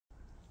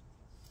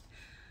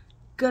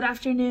Good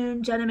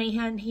afternoon, Jenna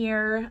Mahan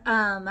here.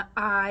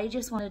 I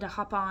just wanted to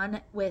hop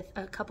on with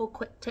a couple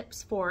quick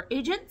tips for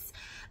agents.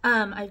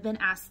 I've been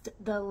asked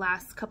the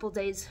last couple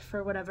days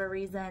for whatever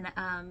reason,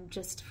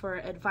 just for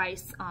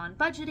advice on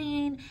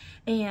budgeting,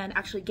 and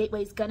actually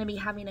Gateway's going to be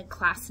having a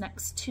class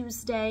next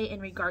Tuesday in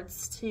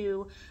regards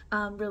to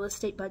real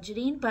estate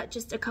budgeting, but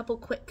just a couple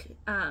quick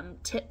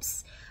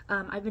tips.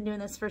 I've been doing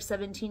this for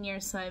 17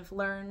 years, so I've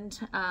learned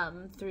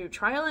through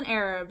trial and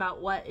error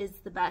about what is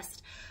the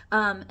best.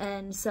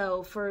 And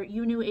so for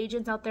you new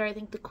agents out there, I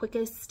think the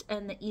quickest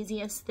and the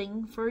easiest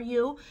thing for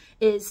you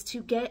is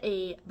to get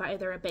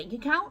either a bank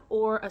account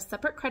or a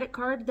separate credit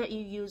card that you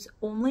use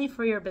only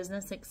for your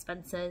business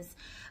expenses.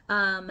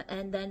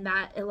 And then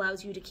that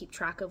allows you to keep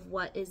track of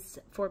what is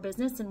for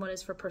business and what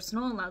is for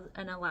personal,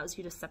 and allows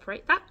you to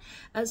separate that.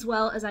 As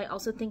well as I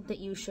also think that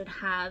you should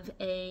have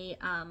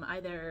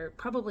either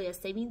probably a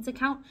savings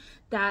account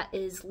that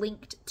is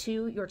linked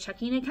to your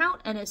checking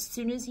account. And as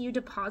soon as you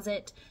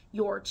deposit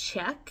your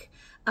check,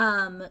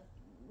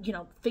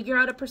 figure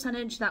out a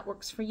percentage that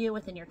works for you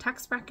within your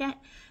tax bracket,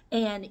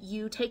 and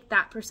you take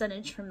that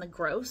percentage from the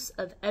gross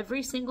of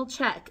every single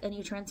check and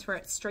you transfer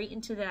it straight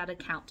into that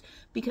account.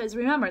 Because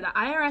remember, the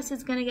IRS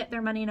is going to get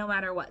their money no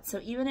matter what. So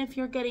even if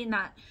you're getting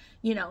that,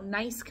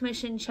 nice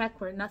commission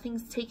check where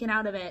nothing's taken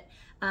out of it,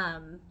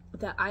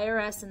 the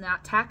IRS and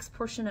that tax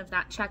portion of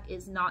that check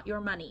is not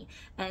your money.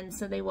 And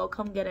so they will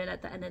come get it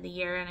at the end of the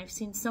year. And I've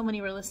seen so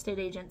many real estate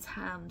agents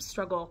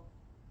struggle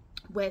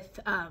with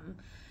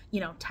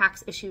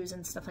tax issues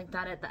and stuff like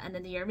that at the end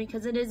of the year,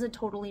 because it is a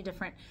totally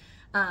different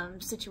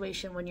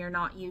situation when you're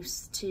not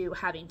used to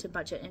having to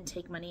budget and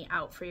take money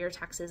out for your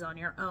taxes on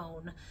your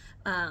own,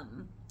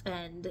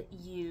 and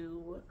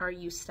you are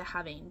used to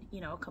having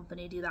a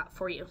company do that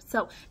for you.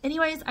 So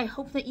anyways, I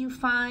hope that you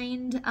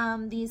find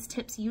these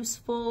tips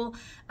useful.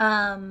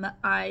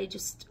 I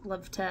just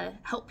love to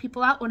help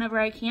people out whenever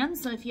I can.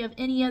 So if you have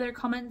any other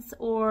comments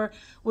or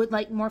would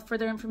like more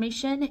further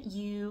information,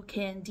 you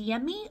can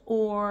DM me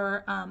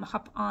or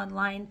hop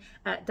online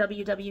at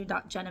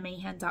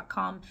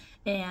www.jennamahan.com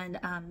and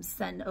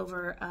send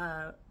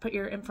over, put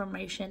your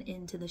information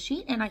into the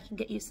sheet, and I can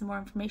get you some more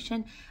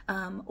information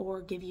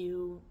or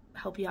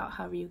help you out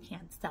however you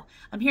can. So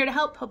I'm here to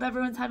help. Hope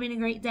everyone's having a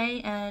great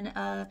day and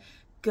a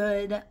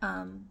good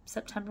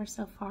September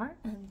so far,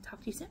 and talk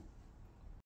to you soon.